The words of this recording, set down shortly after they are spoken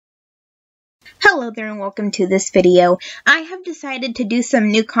Hello there and welcome to this video. I have decided to do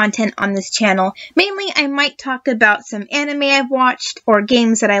some new content on this channel. Mainly I might talk about some anime I've watched or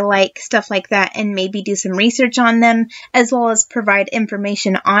games that I like, stuff like that, and maybe do some research on them, as well as provide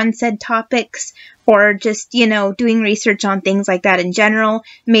information on said topics, or just, doing research on things like that in general.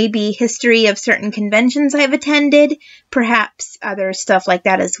 Maybe history of certain conventions I've attended, perhaps other stuff like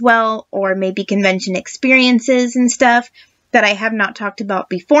that as well, or maybe convention experiences and stuff that I have not talked about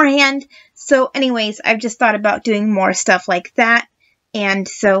beforehand. So anyways, I've just thought about doing more stuff like that. And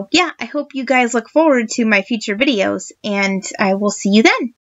so, yeah, I hope you guys look forward to my future videos, and I will see you then.